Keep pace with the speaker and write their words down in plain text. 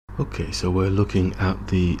Okay, so we're looking at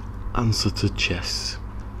the answer to chess.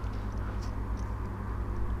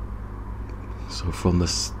 So from the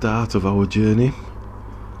start of our journey,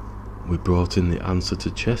 we brought in the answer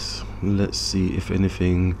to chess. Let's see if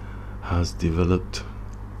anything has developed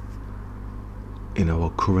in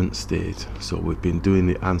our current state. So we've been doing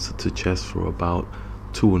the answer to chess for about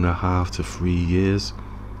 2.5 to 3 years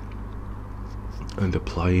and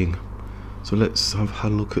applying. So let's have a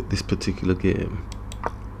look at this particular game.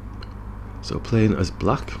 So playing as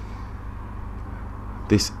black,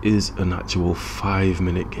 this is an actual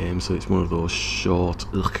 5-minute game, so it's one of those short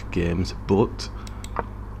games, but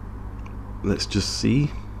let's just see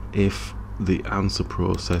if the answer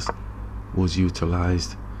process was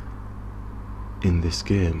utilized in this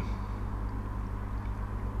game.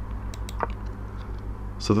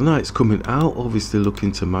 So the knight's coming out, obviously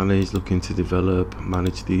looking to manage, looking to develop,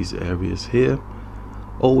 manage these areas here.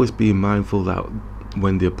 Always being mindful that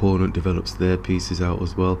when the opponent develops their pieces out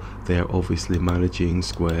as well, they're obviously managing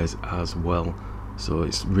squares as well. So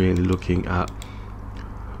it's really looking at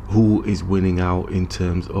who is winning out in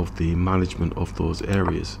terms of the management of those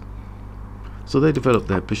areas. So they develop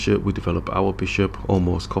their bishop, we develop our bishop,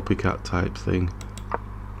 almost copycat type thing.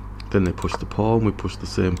 Then they push the pawn, we push the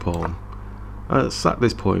same pawn. At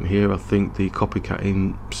this point here, I think the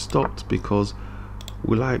copycatting stopped because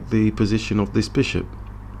we like the position of this bishop.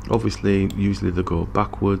 Obviously, usually they go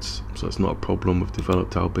backwards, so it's not a problem. We've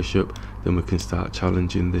developed our bishop, then we can start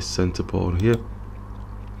challenging this center pawn here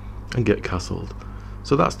and get castled.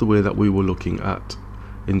 So that's the way that we were looking at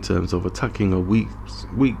in terms of attacking a weak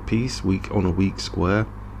piece, weak on a weak square,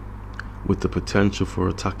 with the potential for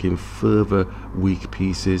attacking further weak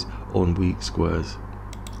pieces on weak squares.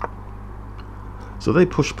 So they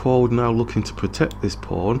push forward now, looking to protect this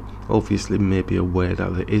pawn, obviously maybe aware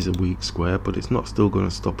that there is a weak square, but it's not still going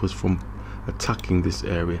to stop us from attacking this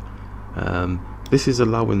area. This is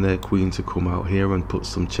allowing their queen to come out here and put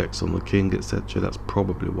some checks on the king, etc. That's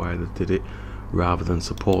probably why they did it, rather than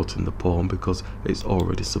supporting the pawn, because it's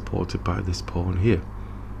already supported by this pawn here.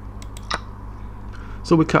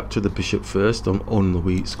 So we capture the bishop first on the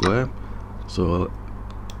weak square, so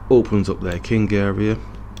opens up their king area.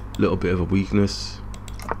 Little bit of a weakness,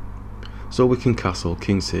 so we can castle,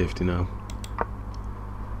 king safety now.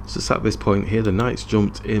 So it's at this point here, the knight's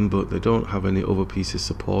jumped in, but they don't have any other pieces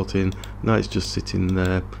supporting. Knight's just sitting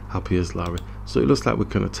there, happy as Larry. So it looks like we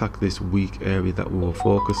can attack this weak area that we were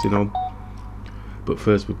focusing on. But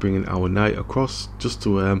first we're bringing our knight across, just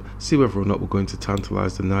to see whether or not we're going to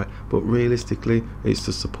tantalize the knight. But realistically, it's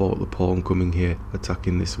to support the pawn coming here,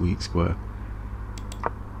 attacking this weak square,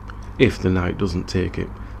 if the knight doesn't take it.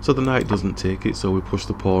 So the knight doesn't take it, so we push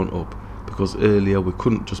the pawn up, because earlier we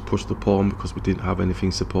couldn't just push the pawn because we didn't have anything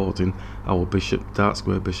supporting our bishop. Dark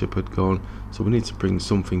square bishop had gone, so we need to bring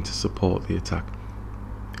something to support the attack.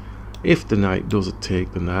 If the knight doesn't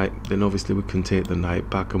take the knight, then obviously we can take the knight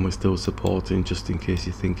back and we're still supporting, just in case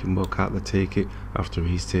you're thinking, well, can't they take it after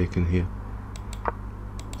he's taken here?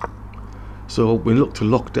 So we look to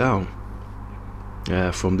lock down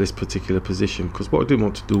from this particular position, because what I didn't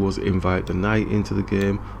want to do was invite the knight into the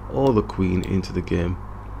game or the queen into the game.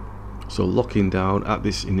 So locking down at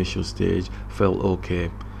this initial stage felt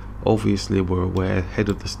okay. Obviously we're aware head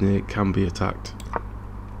of the snake can be attacked.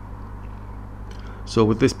 So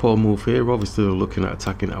with this pawn move here, obviously we're looking at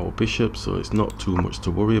attacking our bishop, so it's not too much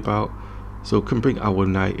to worry about. So can bring our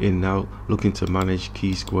knight in now, looking to manage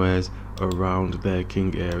key squares around their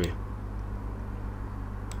king area.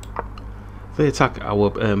 They attack our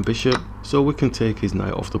bishop, so we can take his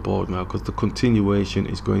knight off the board now, because the continuation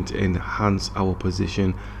is going to enhance our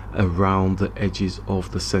position around the edges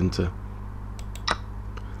of the center.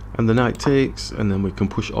 And the knight takes, and then we can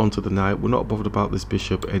push onto the knight. We're not bothered about this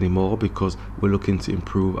bishop anymore because we're looking to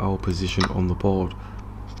improve our position on the board.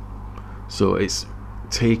 So it's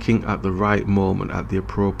taking at the right moment, at the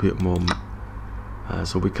appropriate moment.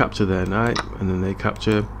 So we capture their knight, and then they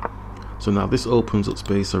capture. So now this opens up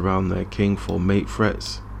space around their king for mate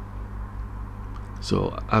threats.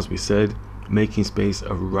 So as we said, making space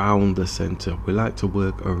around the center. We like to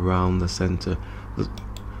work around the center.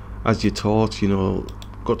 As you're taught, you know,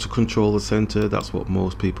 got to control the center. That's what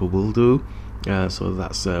most people will do. So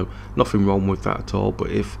that's nothing wrong with that at all.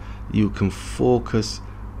 But if you can focus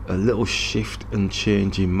a little shift and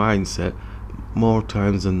change in mindset, more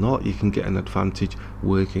times than not, you can get an advantage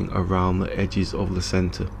working around the edges of the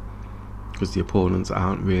center, because the opponents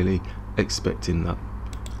aren't really expecting that.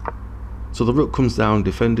 So the rook comes down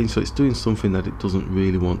defending, so it's doing something that it doesn't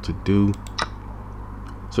really want to do.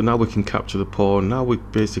 So now we can capture the pawn. Now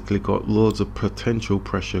we've basically got loads of potential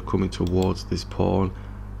pressure coming towards this pawn,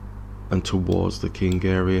 and towards the king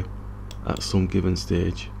area at some given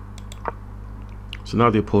stage. So now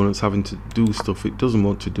the opponent's having to do stuff it doesn't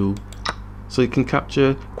want to do. So you can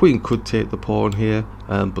capture. Queen could take the pawn here,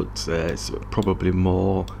 but it's probably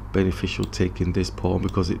more beneficial taking this pawn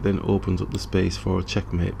because it then opens up the space for a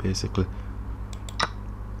checkmate basically.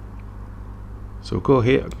 So go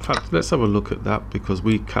here. In fact, let's have a look at that because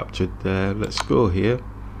we captured there. Let's go here,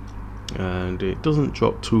 and it doesn't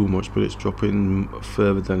drop too much, but it's dropping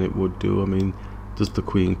further than it would do. I mean, does the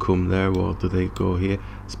queen come there or do they go here?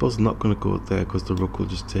 I suppose not going to go there because the rook will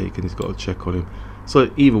just take and he's got a check on him.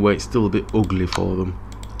 So either way, it's still a bit ugly for them.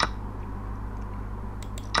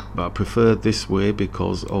 But I prefer this way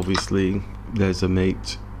because obviously there's a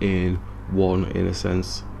mate in one in a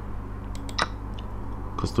sense.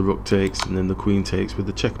 Because the rook takes and then the queen takes with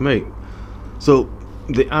the checkmate. So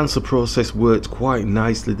the answer process worked quite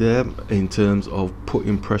nicely there in terms of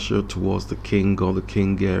putting pressure towards the king or the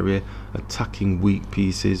king area, attacking weak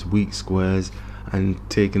pieces, weak squares, and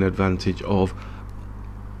taking advantage of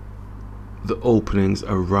the openings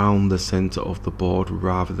around the center of the board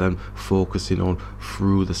rather than focusing on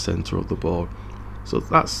through the center of the board. So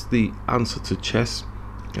that's the answer to chess,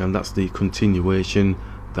 and that's the continuation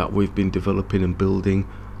that we've been developing and building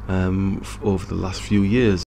over the last few years.